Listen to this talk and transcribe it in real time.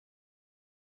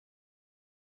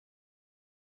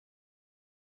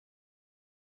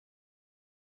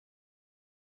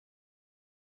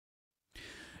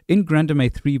In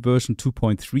grandMA3 version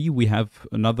 2.3, we have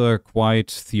another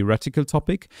quite theoretical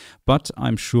topic, but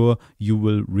I'm sure you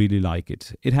will really like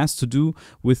it. It has to do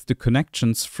with the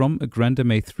connections from a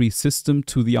grandMA3 system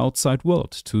to the outside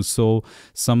world, to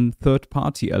some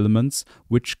third-party elements,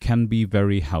 which can be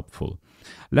very helpful.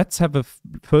 Let's have a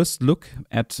first look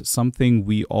at something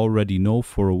we already know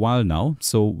for a while now.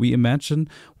 So we imagine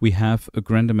we have a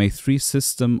grandMA3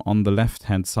 system on the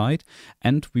left-hand side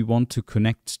and we want to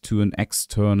connect to an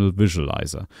external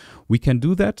visualizer. We can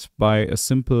do that by a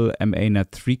simple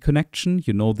MA3 connection.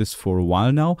 You know this for a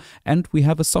while now. And we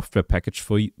have a software package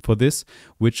for this,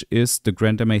 which is the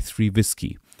grandMA3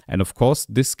 Whisky. And of course,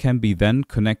 this can be then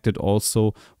connected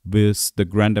also with the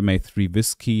grandMA3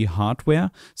 Whisky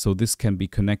hardware. So this can be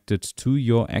connected to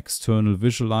your external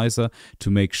visualizer to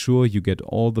make sure you get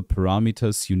all the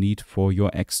parameters you need for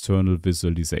your external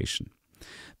visualization.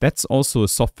 That's also a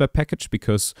software package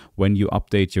because when you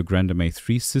update your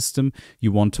grandMA3 system,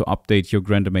 you want to update your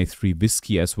grandMA3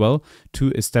 Whisky as well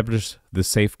to establish the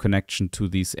safe connection to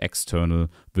these external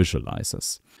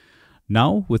visualizers.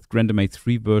 Now, with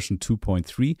grandMA3 version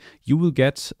 2.3, you will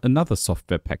get another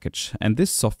software package, and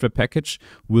this software package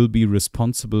will be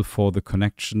responsible for the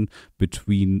connection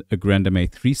between a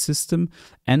grandMA3 system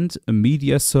and a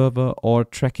media server or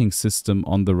tracking system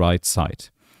on the right side.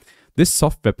 This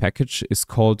software package is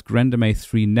called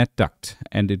grandMA3 NetDuct,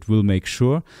 and it will make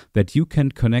sure that you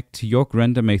can connect your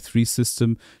grandMA3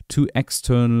 system to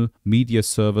external media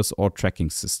servers or tracking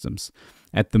systems.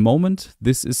 At the moment,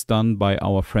 this is done by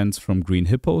our friends from Green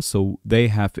Hippo, so they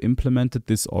have implemented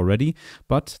this already,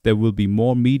 but there will be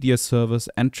more media servers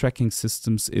and tracking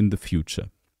systems in the future.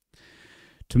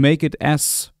 To make it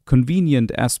as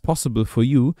convenient as possible for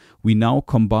you, we now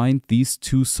combine these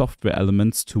two software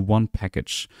elements to one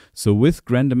package. So with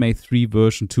grandMA3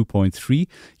 version 2.3,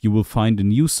 you will find a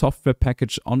new software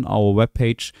package on our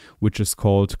webpage, which is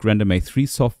called grandMA3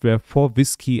 software for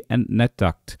Whisky and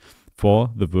NetDuct.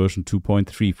 For the version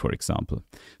 2.3, for example.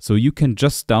 So you can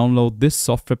just download this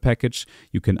software package,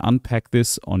 you can unpack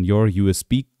this on your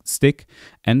USB stick,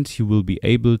 and you will be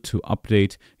able to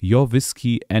update your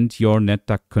Whisky and your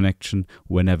NetDuct connection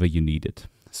whenever you need it.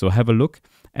 So have a look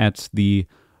at the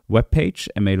webpage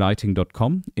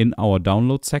ma-lighting.com. In our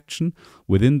download section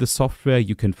within the software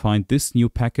you can find this new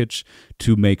package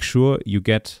to make sure you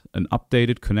get an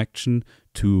updated connection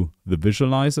to the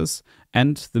visualizers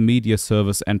and the media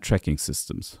servers and tracking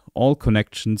systems. All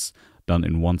connections done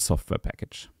in one software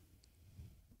package.